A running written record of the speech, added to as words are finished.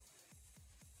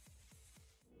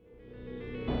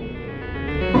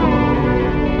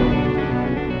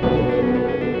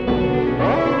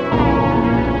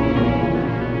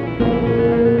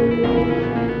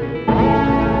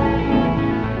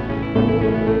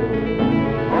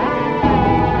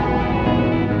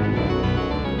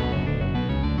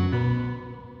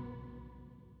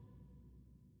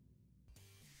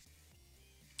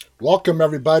Welcome,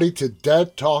 everybody, to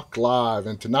Dead Talk Live.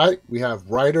 And tonight we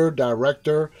have writer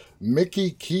director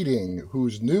Mickey Keating,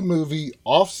 whose new movie,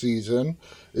 Off Season,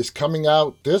 is coming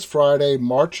out this Friday,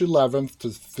 March 11th, to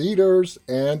theaters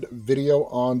and video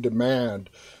on demand.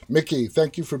 Mickey,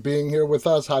 thank you for being here with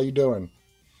us. How you doing?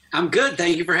 I'm good.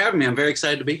 Thank you for having me. I'm very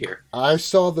excited to be here. I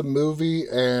saw the movie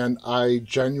and I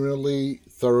genuinely,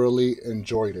 thoroughly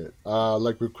enjoyed it.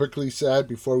 Like we quickly said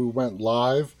before we went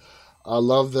live, I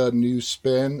love the new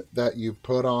spin that you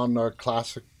put on a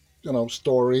classic,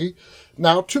 story.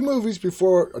 Now, 2 days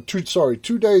before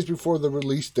the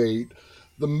release date,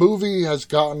 the movie has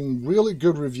gotten really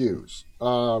good reviews.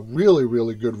 Really,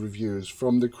 really good reviews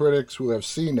from the critics who have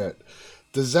seen it.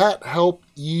 Does that help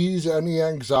ease any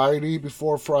anxiety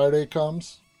before Friday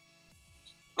comes?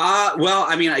 Well,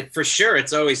 I mean, for sure,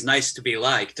 it's always nice to be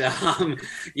liked, and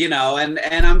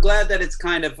I'm glad that it's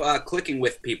kind of clicking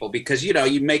with people because,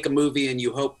 you make a movie and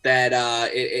you hope that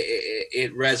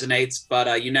it resonates,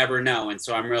 but you never know. And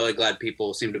so I'm really glad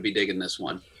people seem to be digging this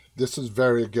one. This is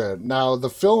very good. Now, the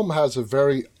film has a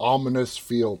very ominous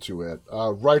feel to it,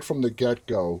 right from the get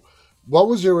go. What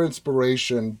was your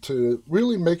inspiration to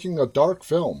really making a dark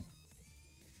film?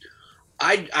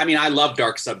 I mean, I love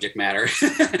dark subject matter,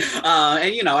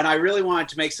 and I really wanted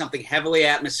to make something heavily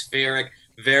atmospheric,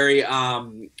 very,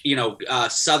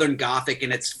 Southern Gothic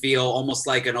in its feel, almost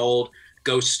like an old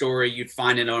ghost story you'd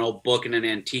find in an old book in an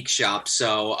antique shop.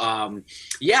 So,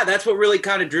 yeah, that's what really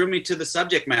kind of drew me to the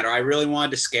subject matter. I really wanted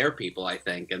to scare people, I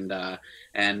think, and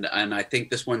I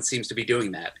think this one seems to be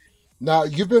doing that. Now,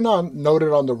 you've been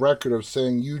noted on the record of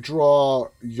saying you draw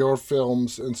your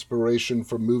film's inspiration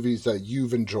from movies that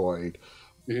you've enjoyed.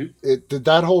 Mhm. Did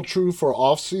that hold true for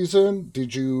Off Season?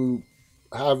 Did you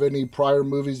have any prior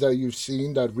movies that you've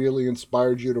seen that really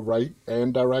inspired you to write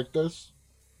and direct this?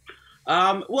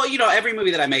 Well, every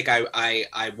movie that I make,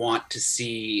 I want to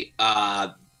see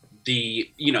I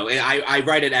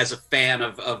write it as a fan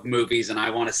of movies, and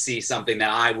I want to see something that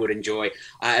I would enjoy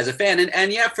as a fan.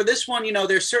 And yeah, for this one,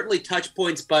 there's certainly touch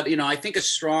points, but I think a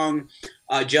strong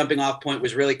jumping off point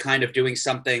was really kind of doing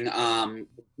something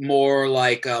more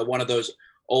like one of those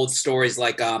old stories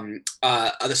like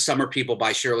The Summer People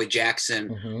by Shirley Jackson,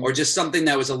 Hmm. or just something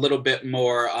that was a little bit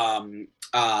more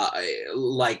uh,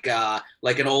 like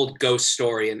an old ghost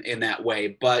story in that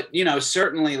way. But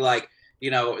certainly like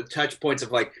touch points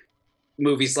of like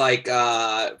movies like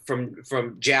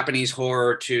from Japanese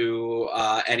horror to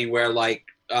anywhere like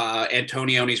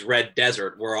Antonioni's Red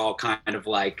Desert were all kind of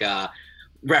like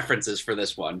references for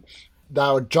this one.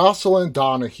 Now, Jocelyn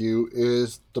Donahue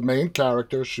is the main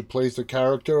character. She plays the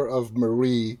character of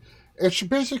Marie, and she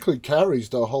basically carries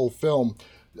the whole film.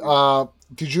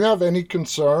 Did you have any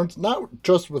concerns, not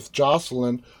just with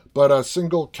Jocelyn, but a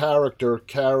single character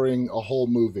carrying a whole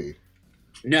movie?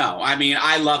 No, I mean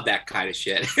I love that kind of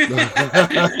shit.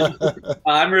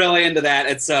 I'm really into that,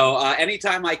 and so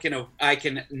anytime I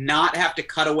can not have to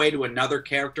cut away to another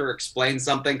character or explain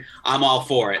something, I'm all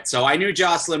for it. So I knew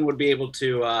Jocelyn would be able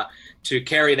to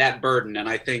carry that burden, and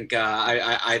I think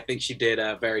I think she did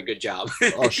a very good job.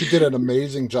 Oh, she did an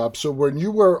amazing job. So, when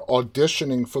you were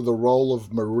auditioning for the role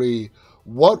of Marie,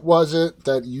 what was it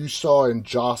that you saw in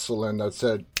Jocelyn that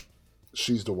said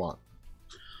she's the one?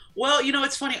 Well,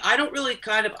 it's funny. I don't really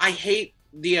I hate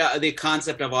the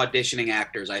concept of auditioning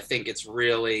actors. I think it's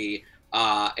really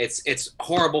it's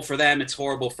horrible for them. It's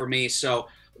horrible for me. So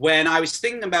when I was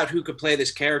thinking about who could play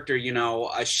this character,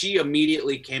 she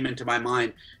immediately came into my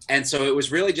mind, and so it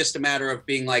was really just a matter of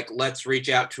being like, let's reach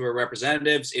out to her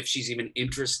representatives if she's even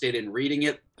interested in reading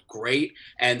it. Great.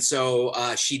 And so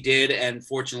she did, and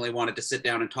fortunately wanted to sit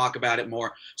down and talk about it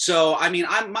more. So I mean,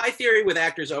 my theory with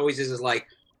actors always is like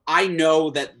I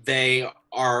know that they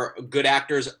are good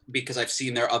actors because I've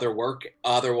seen their other work.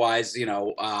 Otherwise,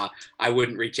 I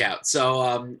wouldn't reach out.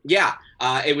 So, yeah,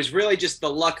 it was really just the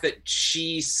luck that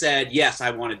she said, yes, I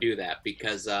want to do that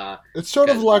It's sort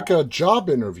of because like a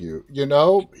job interview, you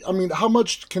know? I mean, how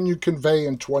much can you convey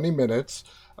in 20 minutes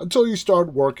until you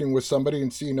start working with somebody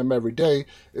and seeing them every day?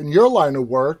 In your line of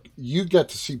work, you get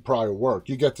to see prior work.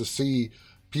 You get to see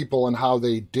people and how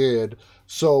they did.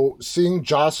 So, seeing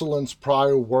Jocelyn's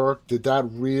prior work, did that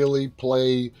really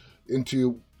play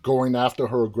into going after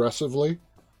her aggressively?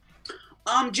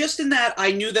 just in that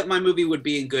I knew that my movie would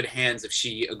be in good hands if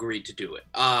she agreed to do it.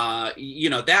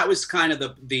 That was kind of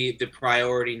the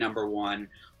priority number one.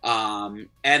 And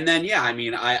then, yeah, I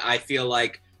mean, I feel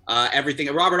like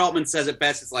everything Robert Altman says it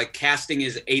best. It's like casting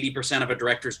is 80% of a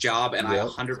director's job, and I Yep.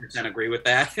 100% agree with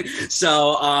that.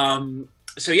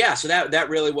 So yeah, so that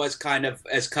really was kind of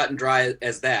as cut and dry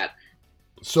as that.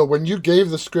 So, when you gave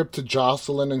the script to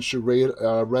Jocelyn and she read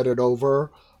it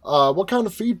over, What kind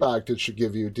of feedback did she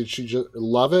give you? Did she just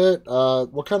love it?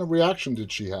 What kind of reaction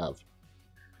did she have?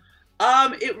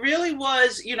 It really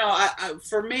was,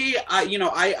 for me,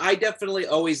 I definitely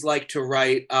always like to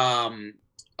write,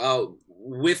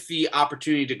 with the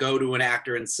opportunity to go to an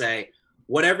actor and say,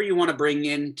 whatever you want to bring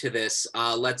into this,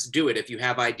 let's do it. If you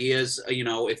have ideas,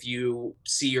 if you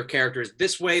see your characters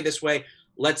this way,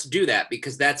 let's do that,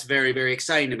 because that's very, very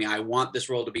exciting to me. I want this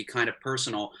role to be kind of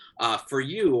personal for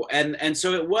you, and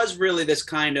so it was really this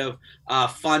kind of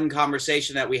fun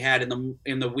conversation that we had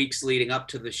in the weeks leading up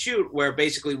to the shoot, where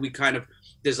basically we kind of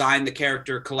designed the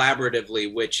character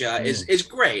collaboratively, which Mm. is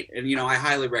great, and I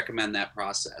highly recommend that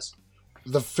process.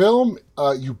 The film,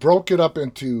 you broke it up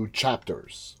into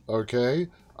chapters, okay?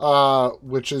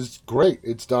 Which is great.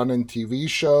 It's done in TV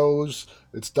shows,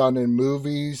 it's done in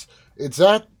movies. Is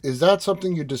that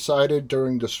something you decided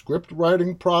during the script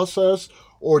writing process,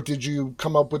 or did you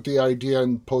come up with the idea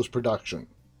in post production?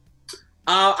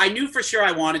 I knew for sure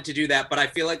I wanted to do that, but I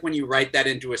feel like when you write that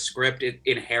into a script, it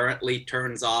inherently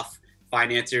turns off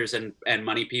financiers and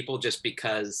money people, just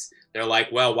because they're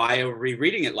like, well, why are we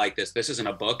reading it like this? This isn't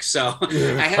a book. So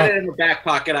I had it in the back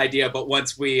pocket idea, but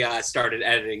once we started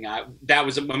editing, that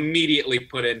was immediately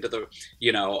put into the,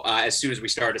 as soon as we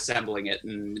started assembling it,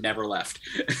 and never left.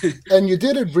 And you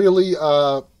did it really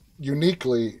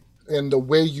uniquely in the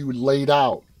way you laid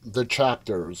out the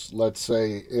chapters, let's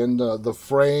say, in the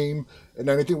frame and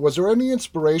anything. Was there any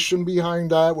inspiration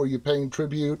behind that? Were you paying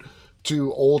tribute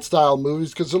to old style movies?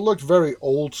 Because it looked very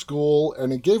old school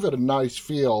and it gave it a nice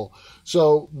feel.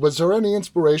 So, was there any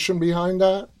inspiration behind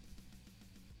that?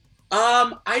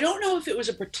 I don't know if it was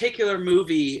a particular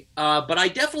movie, but I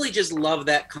definitely just love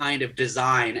that kind of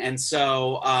design. And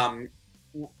so,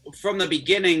 from the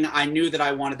beginning, I knew that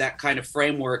I wanted that kind of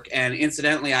framework. And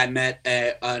incidentally, I met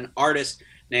an artist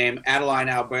named Adeline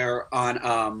Albert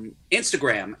on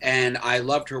Instagram, and I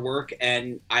loved her work.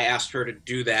 And I asked her to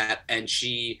do that, and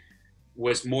she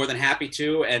was more than happy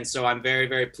to. And so I'm very,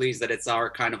 very pleased that it's our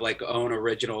kind of like own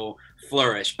original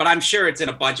flourish. But I'm sure it's in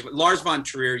a bunch of Lars von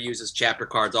Trier uses chapter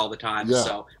cards all the time. Yeah.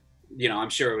 So, I'm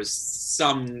sure it was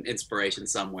some inspiration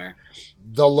somewhere.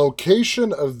 The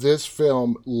location of this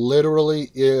film literally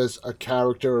is a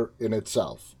character in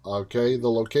itself. Okay, the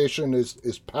location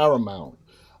is paramount.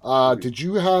 Did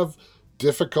you have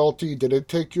difficulty? Did it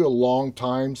take you a long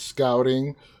time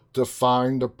scouting to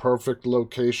find the perfect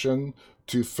location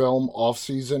to film off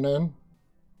season in?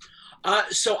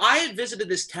 So I had visited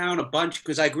this town a bunch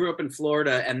because I grew up in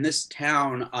Florida, and this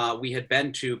town we had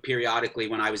been to periodically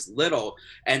when I was little.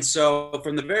 And so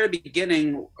from the very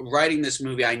beginning, writing this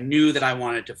movie, I knew that I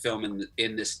wanted to film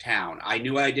in this town. I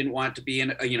knew I didn't want it to be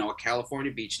in a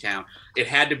California beach town. It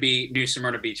had to be New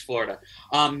Smyrna Beach, Florida.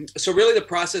 So really, the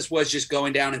process was just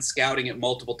going down and scouting it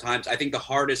multiple times. I think the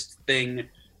hardest thing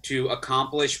to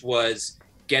accomplish was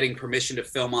getting permission to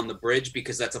film on the bridge,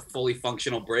 because that's a fully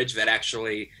functional bridge that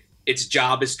actually its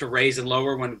job is to raise and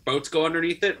lower when boats go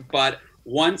underneath it. But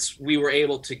once we were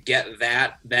able to get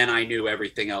that, then I knew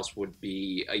everything else would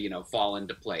be, fall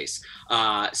into place.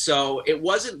 So it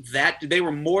wasn't that they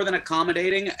were more than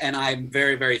accommodating, and I'm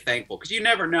very, very thankful, because you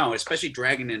never know, especially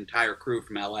dragging an entire crew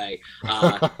from LA.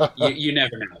 You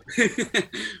never know.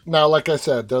 Now, like I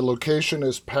said, the location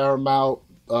is paramount.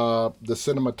 The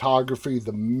cinematography,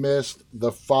 the mist,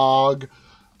 the fog.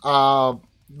 Uh,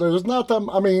 there's not that.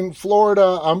 I mean,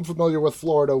 Florida. I'm familiar with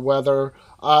Florida weather.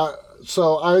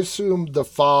 So I assume the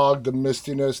fog, the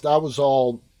mistiness, that was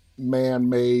all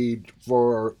man-made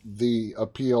for the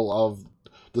appeal of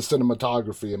the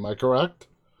cinematography. Am I correct?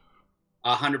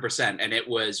 100%, and it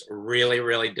was really,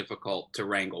 really difficult to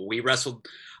wrangle. We wrestled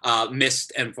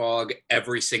mist and fog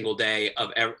every single day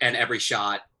and every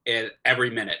shot,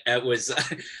 every minute. It was.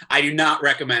 I do not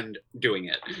recommend doing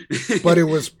But it. it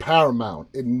was paramount.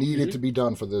 It needed Hmm. to be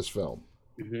done for this film.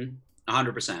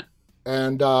 100%.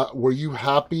 And were you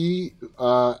happy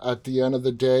at the end of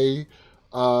the day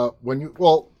when you?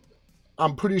 Well,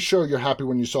 I'm pretty sure you're happy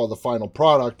when you saw the final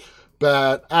product.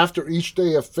 But after each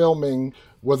day of filming,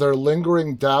 were there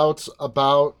lingering doubts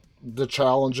about the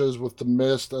challenges with the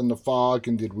mist and the fog?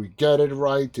 And did we get it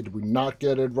right? Did we not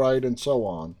get it right? And so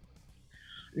on.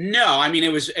 No, I mean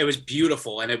it was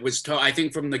beautiful, and it was. I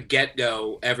think from the get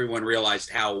go, everyone realized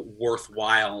how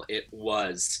worthwhile it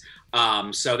was.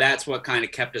 So that's what kind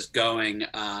of kept us going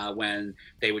when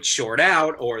they would short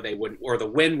out, or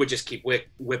the wind would just keep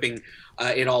whipping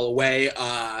it all away.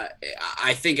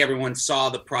 I think everyone saw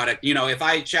the product. If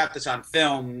I shot this on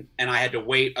film and I had to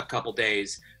wait a couple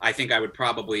days, I think I would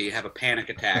probably have a panic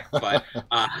attack. But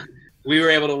we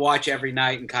were able to watch every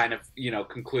night and kind of,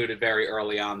 concluded very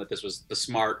early on that this was the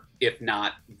smart, if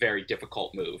not very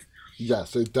difficult move.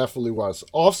 Yes, it definitely was.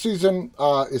 Off season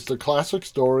is the classic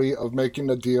story of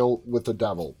making a deal with the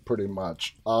devil, pretty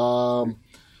much.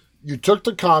 You took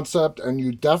the concept and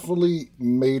you definitely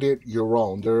made it your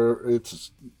own. There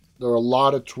are a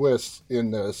lot of twists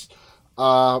in this.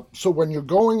 So when you're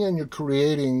going and you're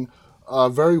creating a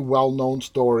very well-known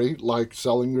story like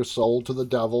selling your soul to the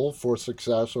devil for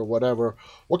success or whatever,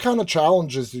 what kind of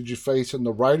challenges did you face in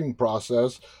the writing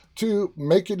process to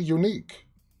make it unique?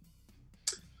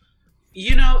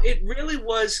 It really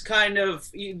was kind of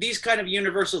these kind of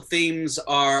universal themes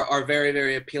are very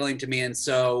very appealing to me, and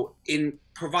so in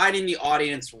providing the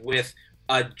audience with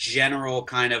a general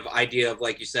kind of idea of,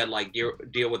 like you said, like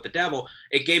deal with the devil,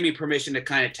 it gave me permission to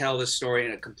kind of tell this story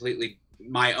in a completely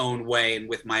my own way and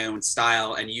with my own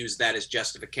style, and use that as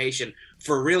justification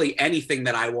for really anything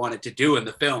that I wanted to do in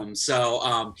the film.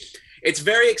 So it's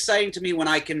very exciting to me when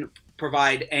I can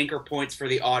provide anchor points for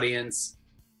the audience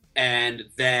and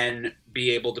then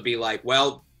be able to be like,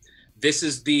 well, this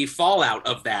is the fallout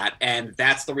of that, and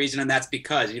that's the reason, and that's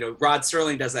because Rod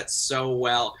Serling does that so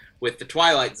well with the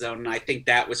Twilight Zone, and I think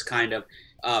that was kind of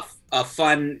a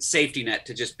fun safety net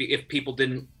to just be, if people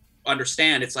didn't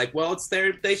understand, it's like, well,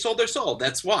 they sold their soul,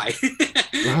 that's why.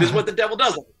 This is what the devil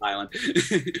does on the island.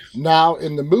 Now,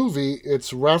 in the movie,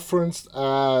 it's referenced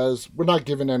as, we're not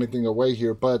giving anything away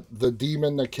here, but the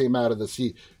demon that came out of the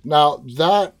sea. Now,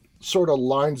 that sort of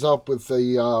lines up with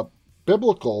the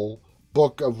biblical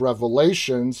book of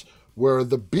Revelations, where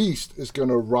the beast is going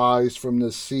to rise from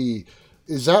the sea.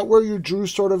 Is that where you drew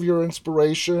sort of your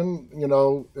inspiration?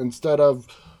 Instead of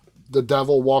the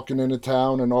devil walking into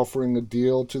town and offering a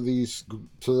deal to this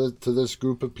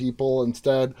group of people,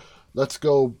 instead, let's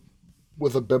go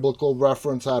with a biblical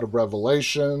reference out of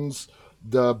Revelations,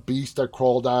 the beast that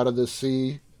crawled out of the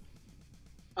sea.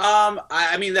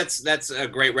 I mean that's a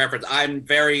great reference. I'm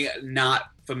very not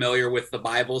familiar with the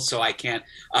Bible, so I can't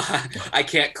I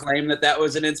can't claim that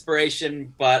was an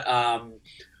inspiration. But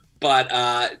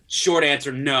short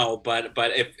answer, no. But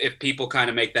if people kind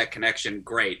of make that connection,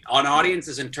 great. An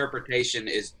audience's interpretation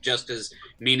is just as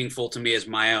meaningful to me as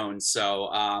my own.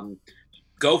 So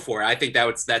go for it. I think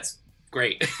that's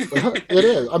great. It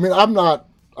is. I mean,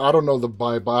 I don't know the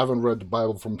Bible. I haven't read the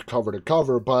Bible from cover to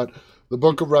cover, but the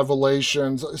book of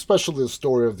Revelations, especially the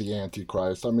story of the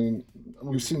Antichrist. I mean,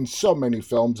 we've seen so many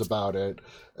films about it,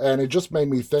 and it just made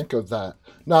me think of that.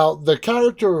 Now, the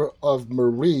character of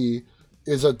Marie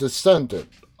is a descendant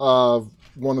of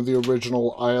one of the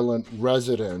original island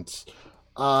residents.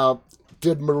 Uh,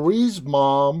 did Marie's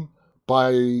mom,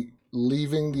 by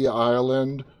leaving the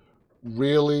island,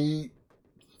 really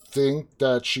think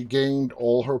that she gained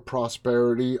all her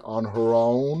prosperity on her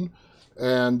own,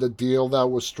 and the deal that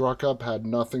was struck up had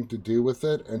nothing to do with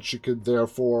it, and she could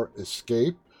therefore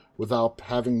escape without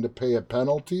having to pay a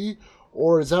penalty?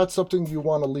 Or is that something you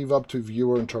want to leave up to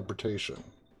viewer interpretation?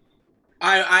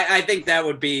 I think that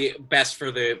would be best for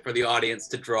the audience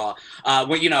to draw.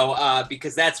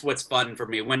 Because that's what's fun for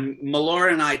me. When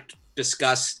Melora and I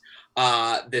discussed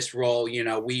this role,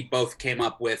 we both came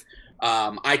up with.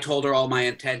 I told her all my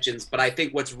intentions, but I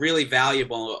think what's really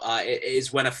valuable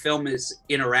is when a film is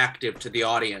interactive to the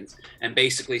audience and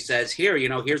basically says,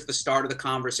 here's the start of the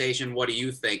conversation. What do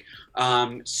you think?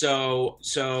 So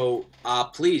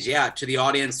please, to the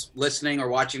audience listening or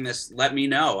watching this, let me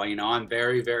know. I'm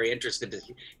very, very interested to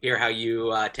hear how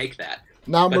you take that.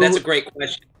 Now, But that's a great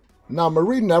question. Now,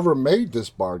 Marie never made this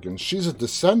bargain. She's a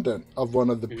descendant of one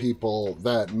of the people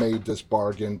that made this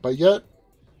bargain, but yet,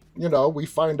 we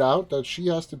find out that she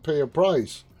has to pay a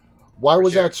price. Why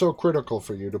was that so critical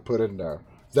for you to put in there?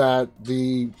 That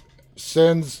the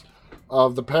sins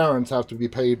of the parents have to be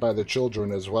paid by the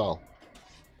children as well.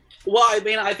 Well, I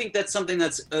mean, I think that's something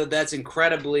that's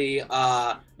incredibly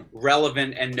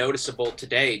relevant and noticeable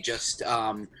today. Just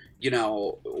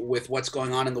with what's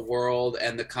going on in the world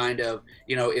and the kind of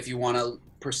if you want to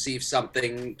perceive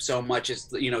something so much as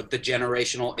the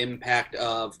generational impact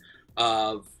of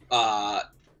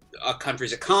a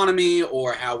country's economy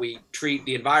or how we treat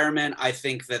the environment, I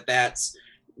think that's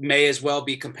may as well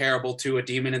be comparable to a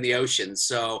demon in the ocean.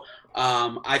 So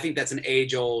I think that's an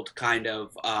age-old kind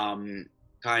of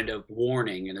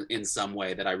warning in some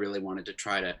way that I really wanted to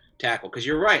try to tackle. Because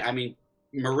you're right. I mean,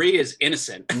 Marie is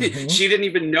innocent. Mm-hmm. She didn't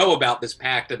even know about this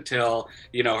pact until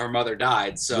her mother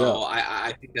died. So Yeah.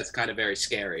 I think that's kind of very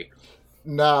scary.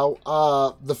 Now,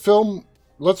 the film.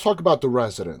 Let's talk about the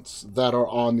residents that are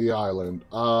on the island,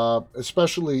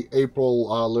 especially April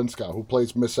Linska, who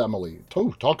plays Miss Emily.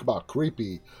 Talk about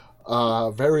creepy,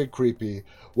 very creepy.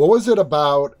 What was it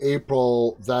about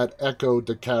April that echoed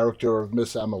the character of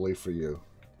Miss Emily for you?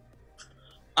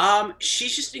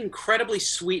 She's just an incredibly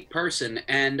sweet person,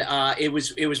 and it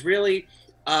was really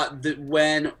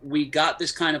when we got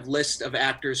this kind of list of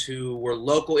actors who were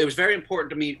local. It was very important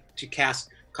to me to cast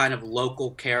kind of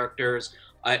local characters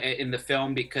in the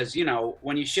film because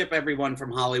when you ship everyone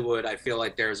from Hollywood, I feel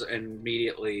like there's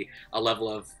immediately a level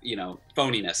of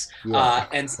phoniness, Yeah.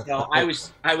 and so I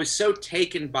was so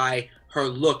taken by her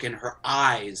look and her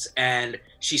eyes, and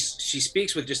she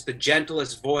speaks with just the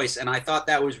gentlest voice, and I thought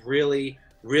that was really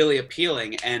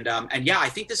appealing. And yeah, I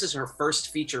think this is her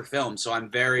first feature film, so I'm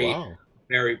very Wow.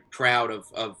 very proud of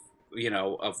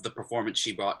the performance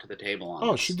she brought to the table on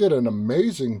Oh, she this. did an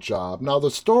amazing job. Now,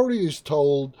 the story is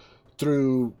told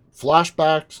through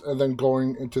flashbacks and then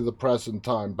going into the present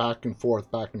time, back and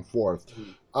forth, back and forth.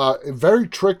 Very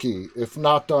tricky if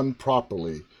not done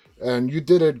properly. And you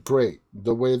did it great.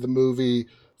 The way the movie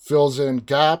fills in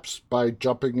gaps by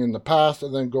jumping in the past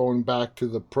and then going back to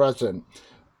the present.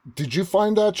 Did you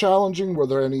find that challenging? Were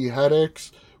there any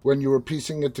headaches when you were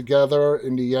piecing it together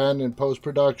in the end in post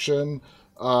production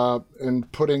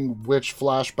and putting which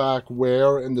flashback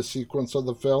where in the sequence of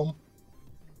the film?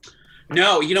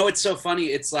 No, it's so funny.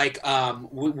 It's like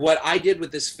what I did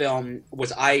with this film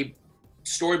was I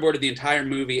storyboarded the entire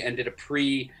movie and did a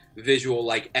pre-visual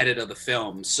like edit of the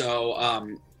film.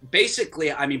 So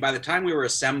basically, I mean, by the time we were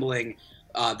assembling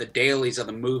the dailies of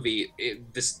the movie,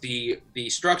 the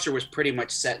structure was pretty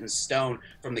much set in stone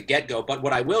from the get-go. But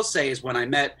what I will say is, when I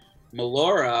met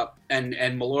Melora and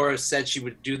Melora said she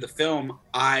would do the film,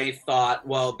 I thought,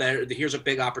 well, here's a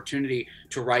big opportunity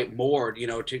to write more,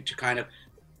 to kind of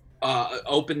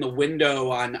open the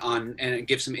window on and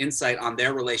give some insight on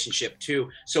their relationship too.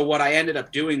 So what I ended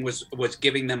up doing was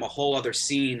giving them a whole other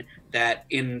scene that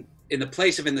in the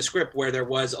place of in the script where there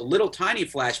was a little tiny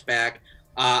flashback.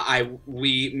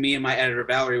 Me and my editor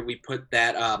Valerie, we put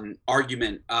that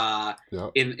argument Yeah.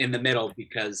 in the middle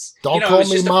because Don't it call was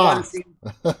me just a fun Ma.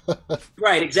 scene.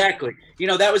 Right, exactly.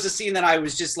 That was a scene that I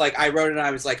was just like, I wrote it and I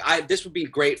was like, this would be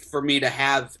great for me to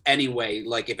have anyway,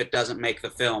 like if it doesn't make the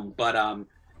film,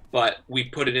 but we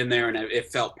put it in there and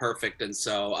it felt perfect, and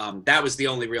so that was the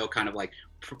only real kind of like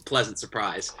pleasant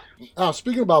surprise. Now,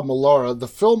 speaking about Melora, the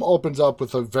film opens up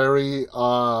with a very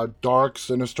dark,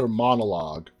 sinister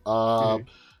monologue Mhm.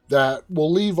 that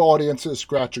will leave audiences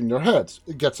scratching their heads.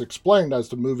 It gets explained as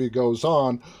the movie goes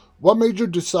on. What made you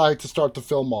decide to start the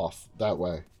film off that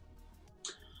way?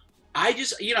 I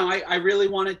just, I really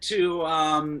wanted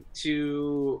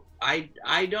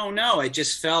I don't know. It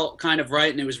just felt kind of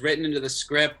right, and it was written into the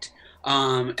script.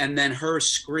 And then her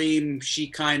scream, she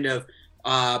kind of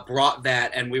brought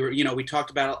that, and we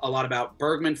talked about a lot about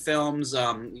Bergman films,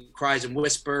 Cries and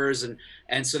Whispers,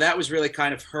 and so that was really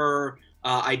kind of her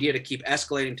idea to keep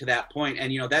escalating to that point.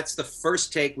 And that's the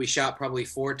first take. We shot probably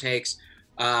four takes,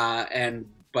 and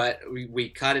but we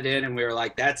cut it in and we were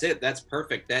like, that's it, that's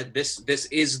perfect, that this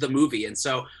is the movie. And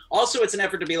so also it's an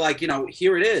effort to be like,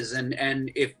 here it is,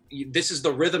 and if this is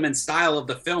the rhythm and style of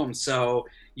the film, so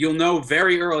you'll know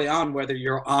very early on whether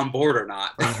you're on board or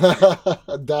not.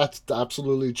 That's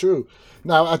absolutely true.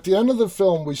 Now, at the end of the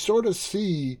film, we sort of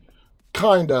see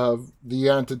kind of the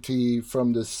entity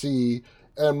from the sea,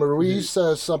 and Marie Mhm.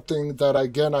 says something that,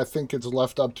 again, I think it's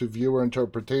left up to viewer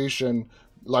interpretation,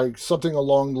 like something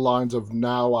along the lines of,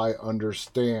 now I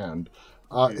understand.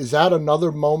 Mhm. Is that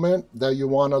another moment that you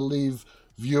want to leave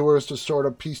viewers to sort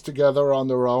of piece together on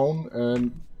their own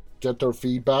and get their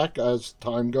feedback as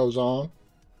time goes on?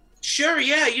 Sure,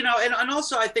 yeah, and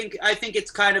also I think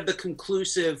it's kind of the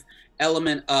conclusive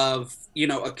element of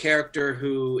a character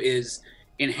who is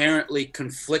inherently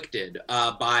conflicted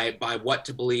by what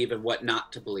to believe and what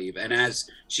not to believe, and as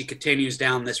she continues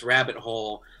down this rabbit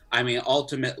hole, I mean,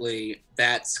 ultimately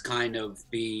that's kind of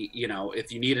the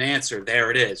if you need an answer,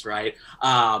 there it is, right?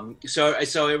 So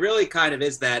it really kind of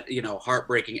is that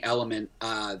heartbreaking element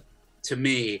to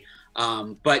me.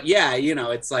 But yeah,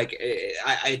 it's like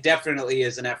I definitely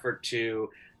is an effort to.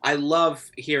 I love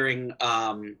hearing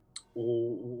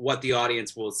what the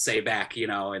audience will say back,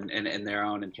 and their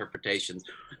own interpretations.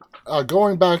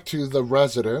 Going back to the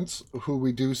residents who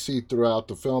we do see throughout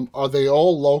the film, are they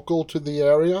all local to the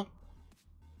area?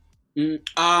 In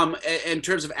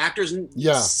terms of actors,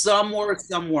 Yeah. some were,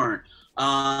 some weren't.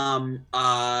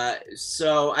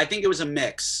 So I think it was a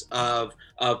mix of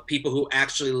people who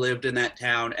actually lived in that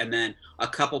town, and then a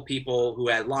couple people who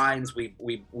had lines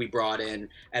we brought in,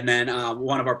 and then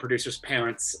one of our producers'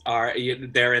 parents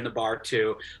they're in the bar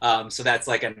too. So that's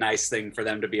like a nice thing for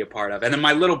them to be a part of. And then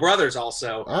my little brother's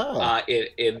also Ah.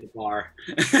 in the bar.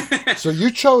 So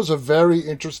you chose a very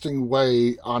interesting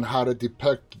way on how to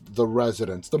depict the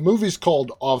residents. The movie's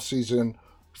called Off Season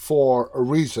for a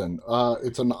reason.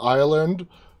 It's an island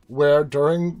where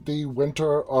during the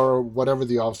winter or whatever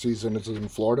the off season is in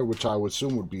Florida, which I would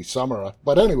assume would be summer.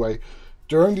 But anyway,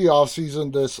 during the off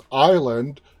season, this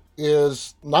island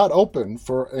is not open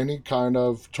for any kind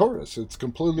of tourists. It's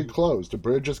completely closed. The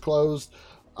bridge is closed.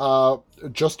 Uh,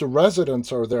 just the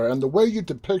residents are there, and the way you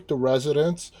depict the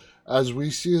residents as we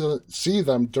see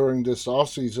them during this off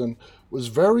season was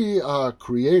very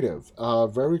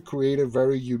very creative,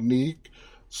 very unique.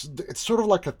 It's sort of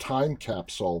like a time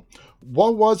capsule.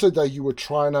 What was it that you were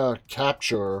trying to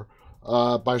capture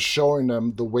by showing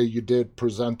them the way you did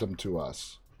present them to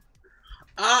us?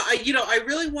 I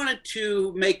really wanted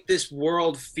to make this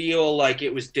world feel like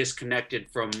it was disconnected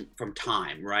from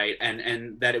time, right?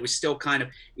 And that it was still kind of,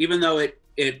 even though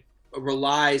it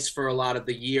relies for a lot of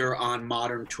the year on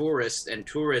modern tourists and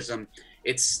tourism,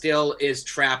 it still is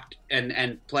trapped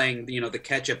and playing, the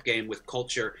catch up game with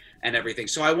culture and everything.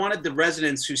 So I wanted the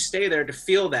residents who stay there to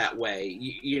feel that way.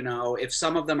 If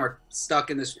some of them are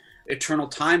stuck in this eternal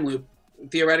time loop,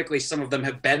 theoretically some of them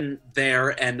have been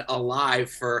there and alive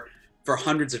for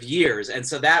hundreds of years. And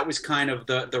so that was kind of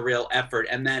the real effort.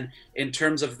 And then in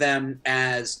terms of them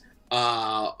as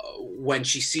when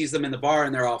she sees them in the bar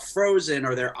and they're all frozen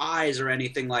or their eyes or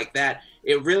anything like that,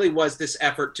 it really was this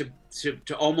effort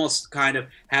to almost kind of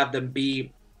have them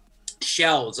be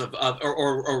shells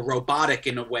or robotic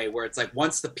in a way where it's like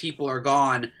once the people are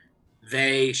gone,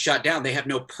 they shut down. They have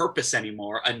no purpose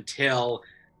anymore until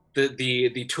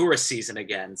the tourist season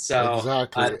again. So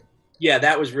Exactly. yeah,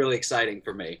 that was really exciting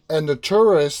for me. And the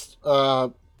tourists,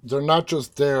 they're not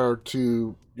just there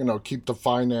to keep the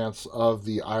finance of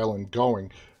the island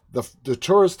going. The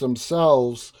tourists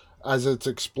themselves, as it's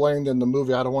explained in the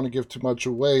movie, I don't want to give too much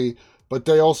away, but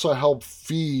they also help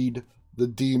feed the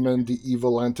demon, the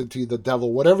evil entity, the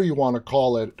devil, whatever you want to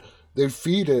call it. They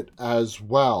feed it as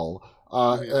well,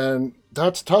 and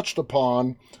that's touched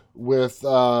upon with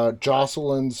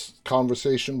Jocelyn's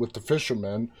conversation with the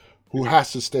fisherman, who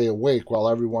has to stay awake while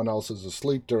everyone else is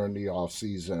asleep during the off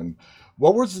season.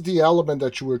 What was the element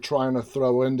that you were trying to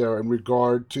throw in there in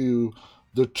regard to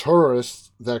the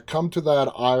tourists that come to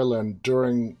that island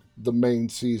during the main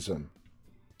season?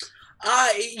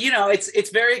 It's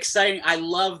very exciting. I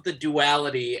love the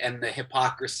duality and the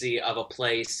hypocrisy of a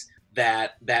place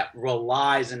that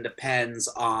relies and depends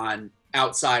on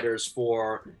outsiders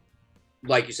for,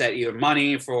 like you said, either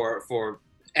money, for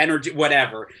energy,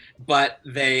 whatever, but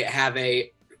they have an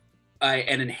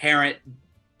inherent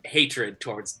hatred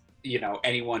towards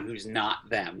anyone who's not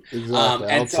them. Exactly,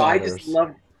 And so I just outsiders.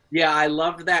 love, yeah, I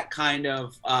love that kind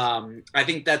of. I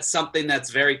think that's something that's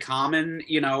very common,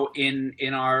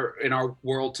 in our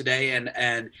world today,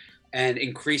 and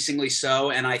increasingly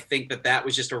so. And I think that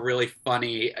was just a really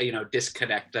funny,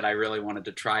 disconnect that I really wanted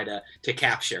to try to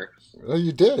capture. Well,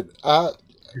 you did.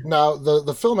 Now,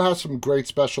 the film has some great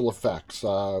special effects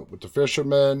with the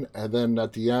fishermen, and then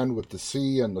at the end with the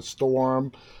sea and the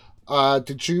storm.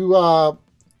 Did you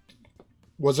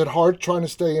Was it hard trying to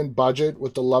stay in budget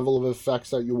with the level of effects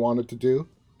that you wanted to do?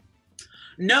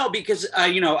 No, because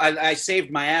I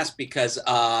saved my ass because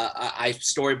I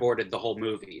storyboarded the whole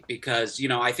movie. Because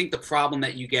I think the problem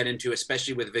that you get into,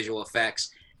 especially with visual effects,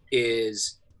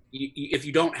 is if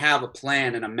you don't have a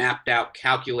plan and a mapped out,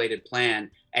 calculated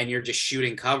plan, and you're just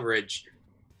shooting coverage,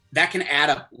 that can add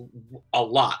up a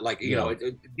lot. Like Yeah.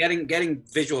 getting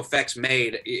visual effects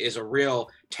made is a real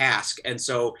task, and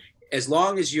so as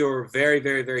long as you're very,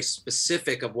 very, very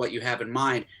specific of what you have in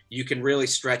mind, you can really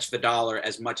stretch the dollar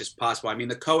as much as possible. I mean,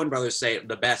 the Coen brothers say it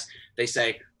the best. They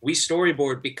say we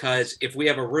storyboard because if we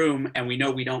have a room and we know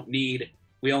we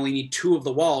only need two of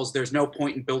the walls, there's no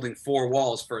point in building four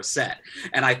walls for a set.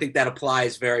 And I think that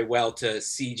applies very well to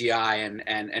CGI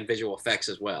and visual effects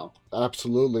as well.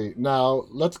 Absolutely. Now,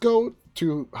 let's go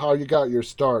to how you got your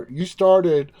start. You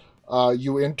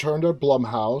interned at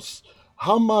Blumhouse.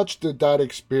 How much did that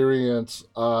experience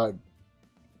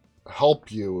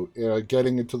help you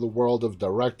getting into the world of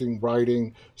directing,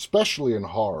 writing, especially in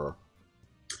horror?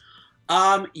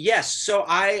 Yes. So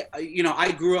I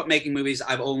grew up making movies.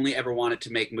 I've only ever wanted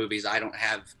to make movies. I don't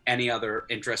have any other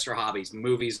interests or hobbies.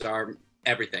 Movies are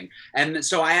everything. And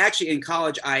so I actually, in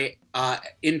college, I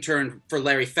interned for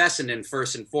Larry Fessenden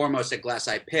first and foremost at Glass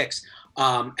Eye Pix.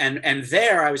 And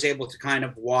there I was able to kind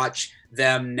of watch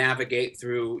them navigate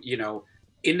through,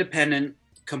 independent,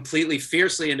 completely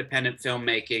fiercely independent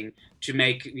filmmaking to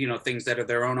make, things that are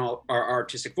their own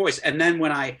artistic voice. And then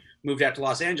when I moved out to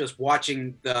Los Angeles,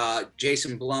 watching the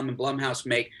Jason Blum and Blumhouse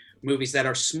make movies that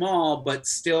are small but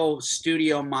still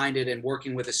studio minded and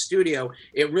working with a studio,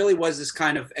 it really was this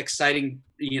kind of exciting,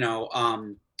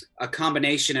 a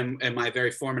combination in my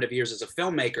very formative years as a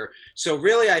filmmaker. So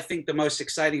really, I think the most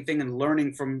exciting thing in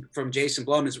learning from Jason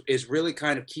Blum is really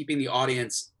kind of keeping the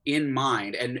audience in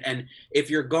mind. And if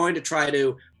you're going to try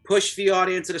to push the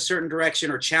audience in a certain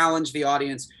direction or challenge the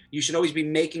audience, you should always be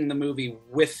making the movie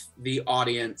with the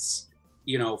audience,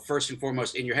 first and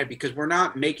foremost in your head, because we're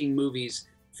not making movies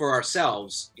for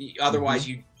ourselves. Otherwise,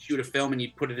 you shoot a film and you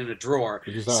put it in a drawer.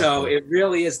 Exactly. So it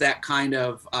really is that kind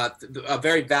of a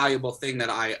very valuable thing that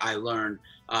I learned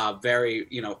very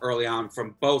early on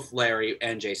from both Larry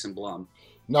and Jason Blum.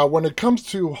 Now, when it comes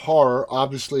to horror,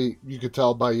 obviously you could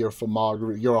tell by your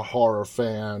filmography, you're a horror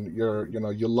fan.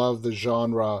 You love the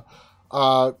genre.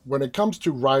 When it comes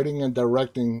to writing and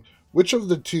directing, which of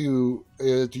the two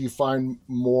do you find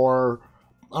more,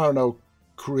 I don't know,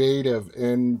 creative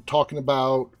in talking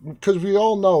about? Because we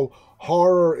all know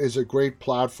horror is a great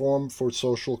platform for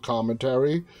social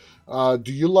commentary.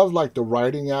 Do you love like the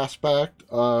writing aspect,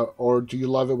 or do you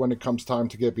love it when it comes time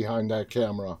to get behind that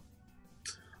camera?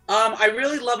 I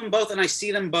really love them both, and I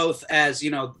see them both as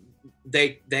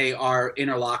they are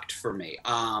interlocked for me.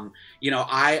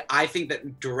 I think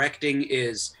that directing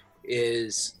is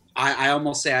I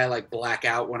almost say I like black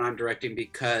out when I'm directing,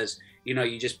 because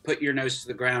you just put your nose to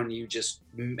the ground. You just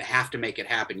have to make it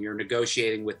happen. You're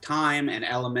negotiating with time and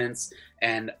elements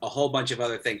and a whole bunch of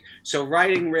other things. So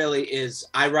writing really is,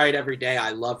 I write every day.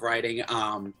 I love writing.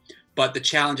 But the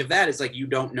challenge of that is like, you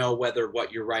don't know whether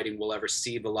what you're writing will ever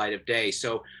see the light of day.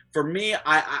 So for me,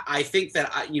 I think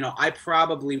that I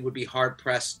probably would be hard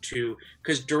pressed to,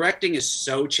 because directing is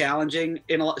so challenging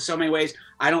in so many ways.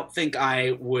 I don't think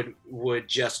I would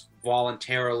just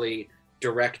voluntarily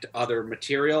direct other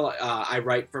material. I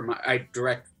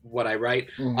direct what I write.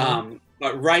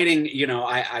 But writing,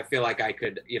 I feel like I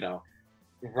could,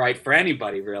 write for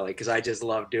anybody really, because I just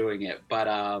love doing it.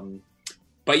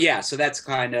 But yeah, so that's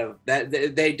kind of that.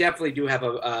 They definitely do have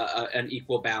an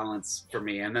equal balance for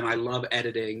me. And then I love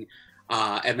editing.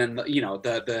 And then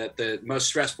the most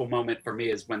stressful moment for me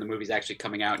is when the movie's actually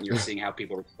coming out and you're seeing how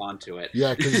people respond to it.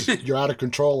 Yeah, because you're out of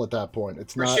control at that point.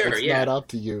 It's For not. sure, It's yeah. not up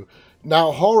to you.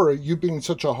 Now, horror. You being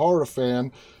such a horror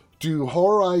fan, do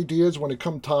horror ideas when it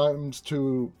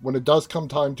does come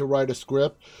time to write a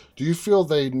script, do you feel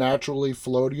they naturally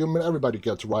flow to you? I mean, everybody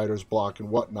gets writer's block and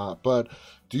whatnot, but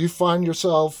do you find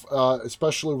yourself,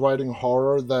 especially writing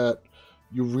horror, that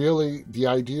the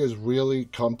ideas really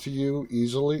come to you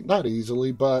easily? Not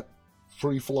easily, but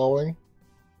free flowing.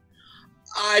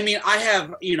 I mean, I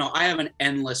have an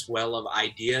endless well of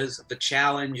ideas. The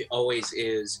challenge always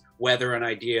is whether an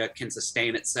idea can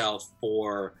sustain itself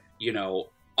for,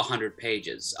 100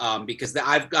 pages. Because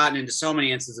I've gotten into so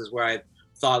many instances where I've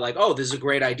thought like, oh, this is a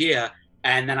great idea.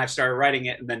 And then I've started writing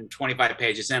it, and then 25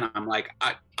 pages in, I'm like,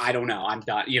 I don't know, I'm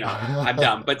done. I'm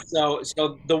done. But so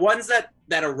the ones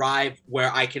that arrive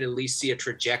where I can at least see a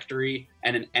trajectory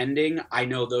and an ending, I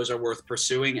know those are worth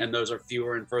pursuing, and those are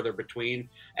fewer and further between.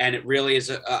 And it really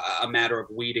is a matter of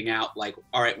weeding out, like,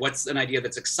 all right, what's an idea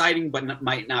that's exciting but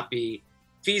might not be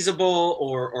feasible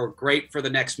or great for the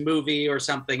next movie or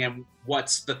something, and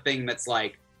what's the thing that's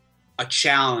like a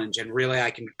challenge and really I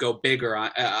can go bigger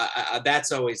on.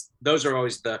 Those are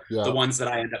always the Yeah. ones that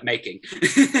I end up making.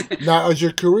 Now, as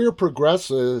your career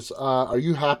progresses, are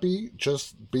you happy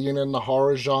just being in the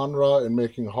horror genre and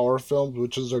making horror films,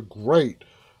 which is a great?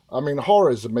 I mean, horror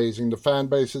is amazing. The fan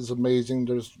base is amazing.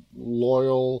 There's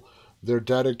loyal. They're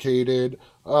dedicated.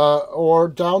 Or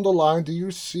down the line, do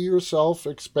you see yourself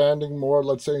expanding more,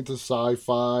 let's say, into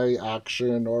sci-fi,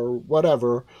 action, or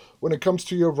whatever, when it comes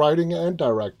to your writing and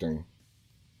directing?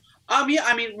 Yeah,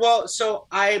 I mean, well, so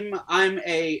I'm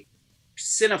a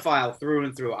cinephile through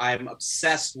and through. I'm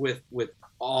obsessed with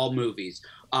all movies.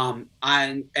 But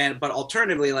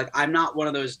alternatively, like, I'm not one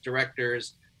of those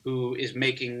directors who is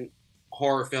making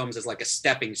horror films as like a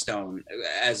stepping stone,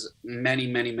 as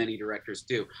many directors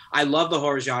do. I love the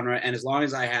horror genre, and as long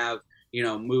as I have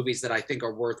movies that I think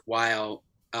are worthwhile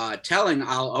telling,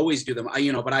 I'll always do them.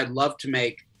 But I'd love to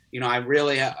make. I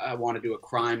really I want to do a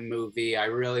crime movie. I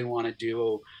really want to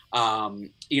do,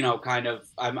 kind of.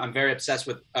 I'm very obsessed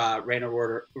with Rainer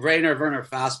Werner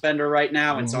Fassbender right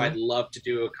now, and so Hmm. I'd love to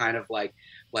do a kind of like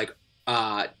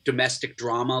domestic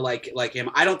drama like him.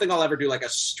 I don't think I'll ever do like a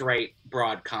straight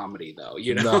broad comedy though.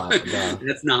 Nah, nah.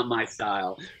 That's not my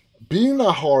style. Being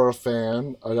a horror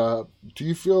fan, do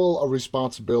you feel a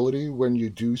responsibility when you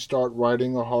do start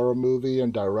writing a horror movie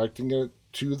and directing it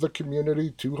to the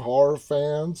community, to horror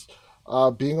fans?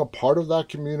 Being a part of that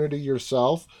community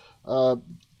yourself, uh,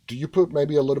 do you put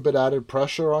maybe a little bit added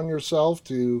pressure on yourself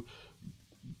to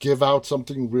give out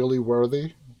something really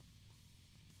worthy?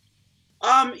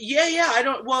 Yeah. I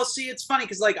don't. Well, see, it's funny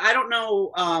because like I don't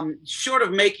know. Short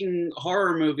of making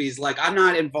horror movies, like I'm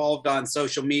not involved on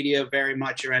social media very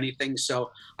much or anything.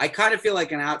 So I kind of feel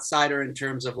like an outsider in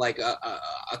terms of like a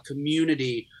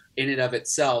community in and of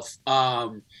itself.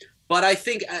 But I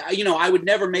think I would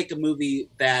never make a movie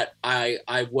that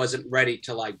I wasn't ready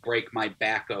to like break my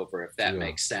back over, if that Yeah.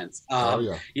 makes sense. Oh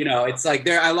yeah. It's like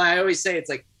I always say it's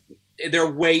like there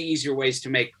are way easier ways to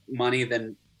make money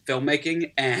than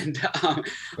filmmaking, and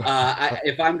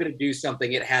if I'm going to do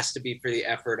something, it has to be for the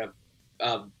effort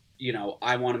of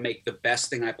I want to make the best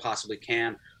thing I possibly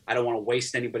can. I don't want to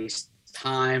waste anybody's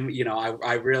time.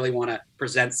 I really want to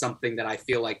present something that I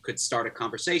feel like could start a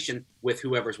conversation with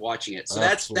whoever's watching it. So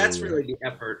that's Absolutely. really the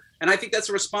effort, and I think that's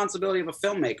a responsibility of a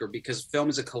filmmaker because film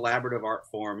is a collaborative art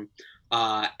form,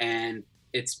 and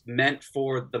it's meant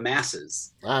for the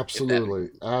masses. If that makes Absolutely.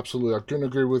 Absolutely. I couldn't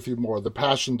agree with you more. The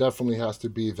passion definitely has to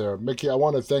be there. Mickey, I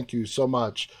want to thank you so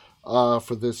much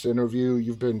for this interview.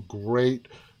 You've been great.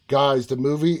 Guys, the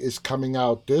movie is coming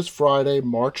out this Friday,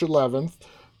 March 11th.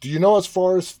 Do you know, as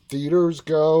far as theaters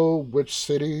go, which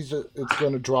cities it's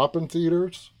going to drop in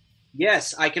theaters?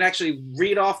 Yes, I can actually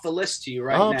read off the list to you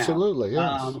right now. Absolutely,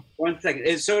 yes. One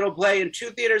second. So it'll play in two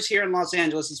theaters here in Los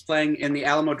Angeles. It's playing in the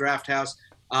Alamo Draft House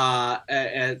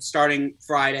starting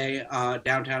Friday,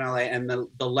 downtown LA, and the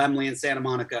Lemley in Santa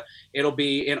Monica. It'll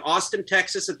be in Austin,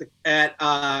 Texas at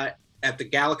the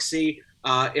Galaxy.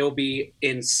 It'll be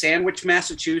in Sandwich,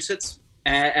 Massachusetts,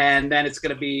 and then it's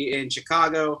going to be in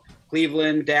Chicago,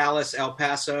 Cleveland, Dallas, El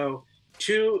Paso.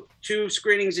 Two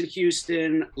screenings in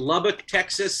Houston, Lubbock,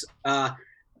 Texas,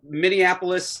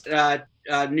 Minneapolis,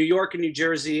 New York, and New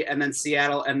Jersey, and then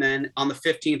Seattle. And then on the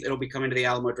 15th, it'll be coming to the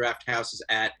Alamo Draft Houses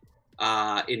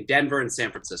in Denver and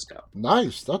San Francisco.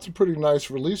 Nice. That's a pretty nice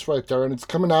release right there. And it's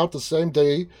coming out the same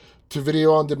day to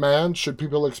video on demand. Should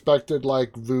people expect it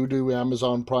like Vudu,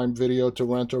 Amazon Prime Video to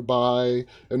rent or buy,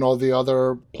 and all the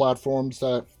other platforms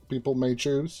that people may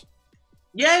choose?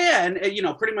 Yeah, and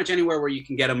pretty much anywhere where you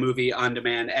can get a movie on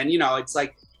demand. And it's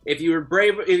like if you're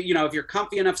brave, if you're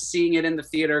comfy enough seeing it in the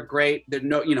theater, great. There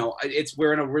no,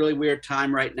 we're in a really weird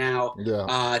time right now,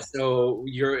 Yeah. so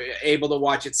you're able to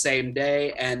watch it same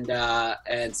day, and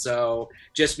so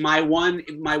just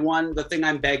the thing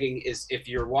I'm begging is if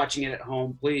you're watching it at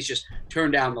home, please just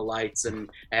turn down the lights and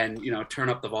turn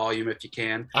up the volume if you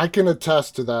can. I can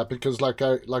attest to that because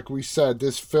like we said,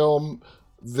 this film,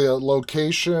 the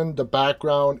location, the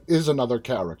background is another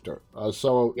character.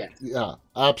 So Yeah. yeah,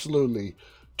 absolutely.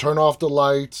 Turn off the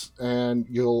lights and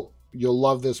you'll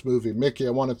love this movie. Mickey,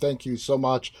 I want to thank you so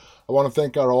much. I want to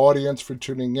thank our audience for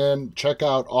tuning in. Check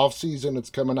out Off Season. It's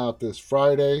coming out this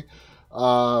Friday.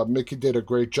 Mickey did a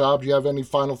great job. Do you have any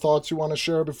final thoughts you want to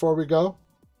share before we go?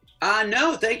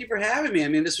 No, thank you for having me. I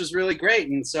mean, this was really great,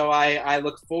 and so I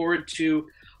look forward to.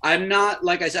 I'm not,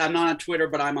 like I said, I'm not on Twitter,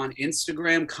 but I'm on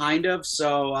Instagram, kind of.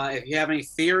 So if you have any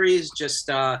theories, just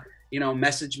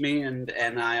message me, and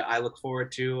I look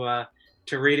forward to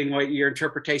reading what your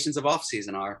interpretations of off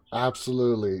season are.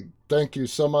 Absolutely. Thank you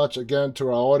so much again to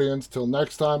our audience. Till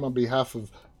next time, on behalf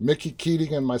of Mickey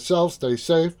Keating and myself, stay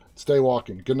safe, stay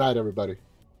walking. Good night, everybody.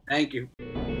 Thank you.